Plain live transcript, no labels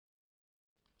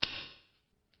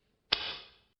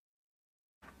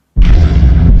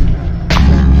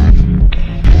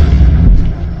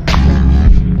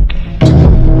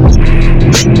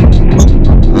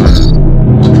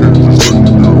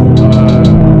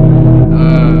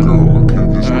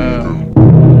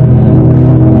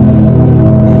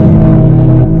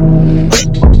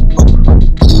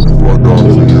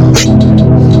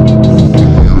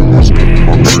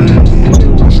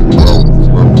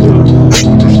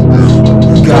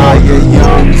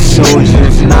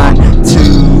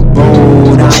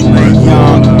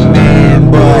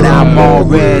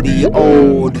already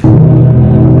old.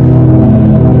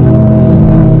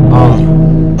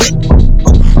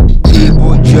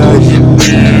 People judging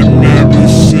me in every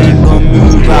single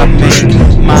move I make.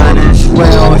 Might as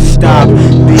well stop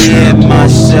being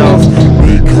myself,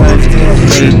 because the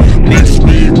hate makes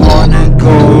me wanna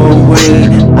go away.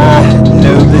 I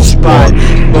know the spot,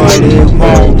 but it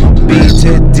won't be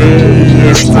today.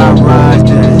 If I rise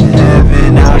to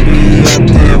heaven, I'll be up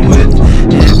there with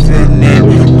infinite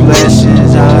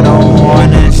blessings. I don't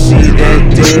wanna see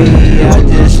that day, I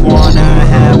just wanna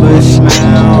have a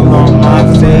smile on my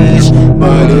face.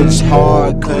 But it's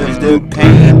hard, cause the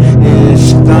pain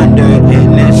is thunder,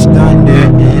 and it's thunder,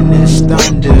 and it's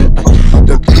thunder.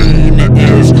 The pain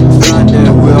is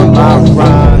thunder. Will I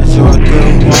rise or go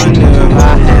under?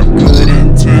 I have good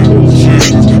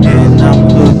intentions, and I'm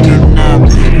looking up.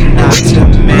 Not to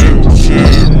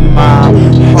mention my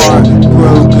heart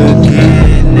broke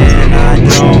again, and I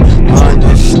don't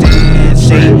understand.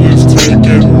 Satan's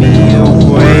taking me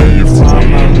away from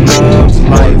a love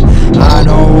life. I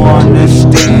don't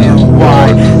understand why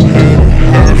it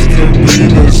has to be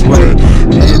this way.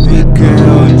 Every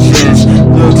girl just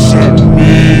looks at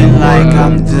me like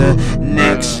I'm the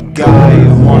next guy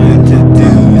wanting to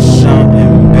do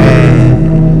something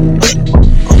bad,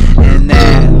 and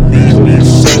that leaves me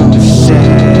so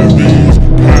sad. These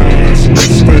past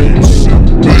mistakes and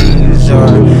things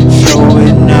are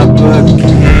showing up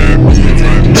again,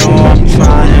 even though I'm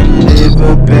trying to live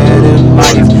a better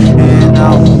life. And I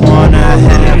wanna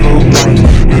have a wife,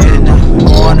 and I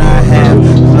wanna have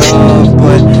love,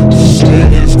 but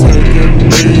Satan's taking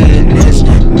me, and it's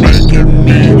making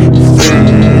me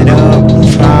fed up.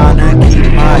 Trying to keep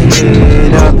my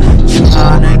head up,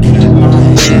 trying to keep my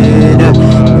head up.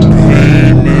 The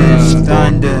pain is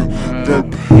thunder, the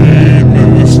pain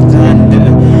is thunder,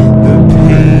 the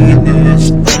pain is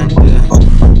thunder.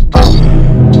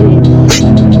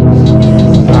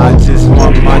 I just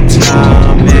want my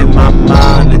time and my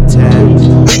mind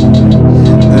attached,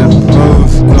 and they're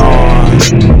both gone.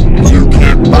 You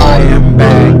can't buy them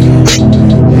back,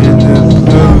 and they're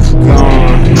both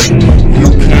gone. You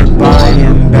can't buy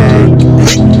them back,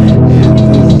 and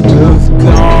they're both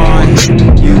gone.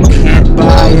 You can't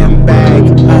buy them back.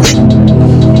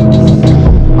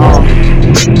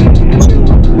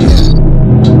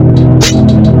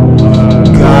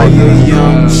 Guy, a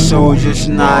young soldier's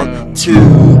not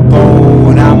too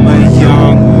bold. I'm a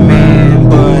young man,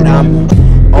 but I'm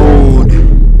old.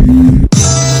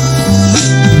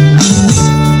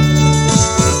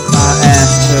 I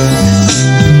asked her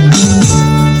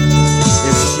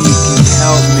if she can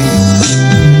help me,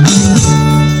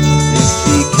 if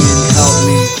she can help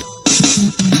me.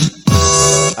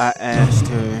 I asked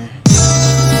her